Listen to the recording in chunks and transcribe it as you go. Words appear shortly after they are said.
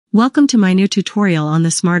Welcome to my new tutorial on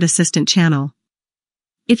the Smart Assistant channel.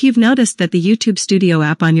 If you've noticed that the YouTube Studio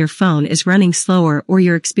app on your phone is running slower or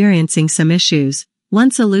you're experiencing some issues,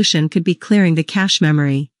 one solution could be clearing the cache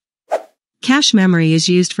memory. Cache memory is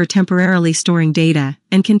used for temporarily storing data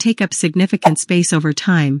and can take up significant space over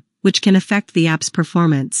time, which can affect the app's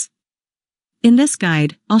performance. In this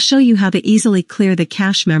guide, I'll show you how to easily clear the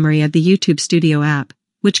cache memory of the YouTube Studio app,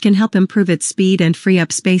 which can help improve its speed and free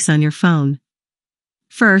up space on your phone.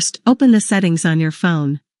 First, open the settings on your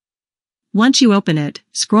phone. Once you open it,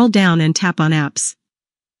 scroll down and tap on Apps.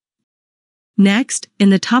 Next, in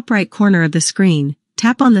the top right corner of the screen,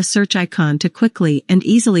 tap on the search icon to quickly and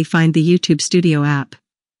easily find the YouTube Studio app.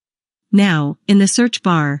 Now, in the search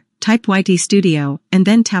bar, type YT Studio and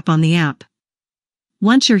then tap on the app.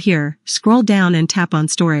 Once you're here, scroll down and tap on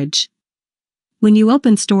Storage. When you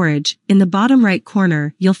open Storage, in the bottom right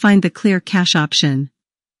corner you'll find the Clear Cache option.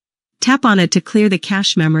 Tap on it to clear the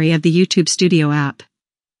cache memory of the YouTube Studio app.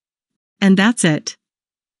 And that's it.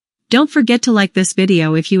 Don't forget to like this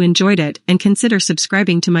video if you enjoyed it and consider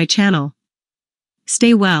subscribing to my channel.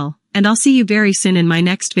 Stay well, and I'll see you very soon in my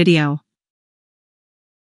next video.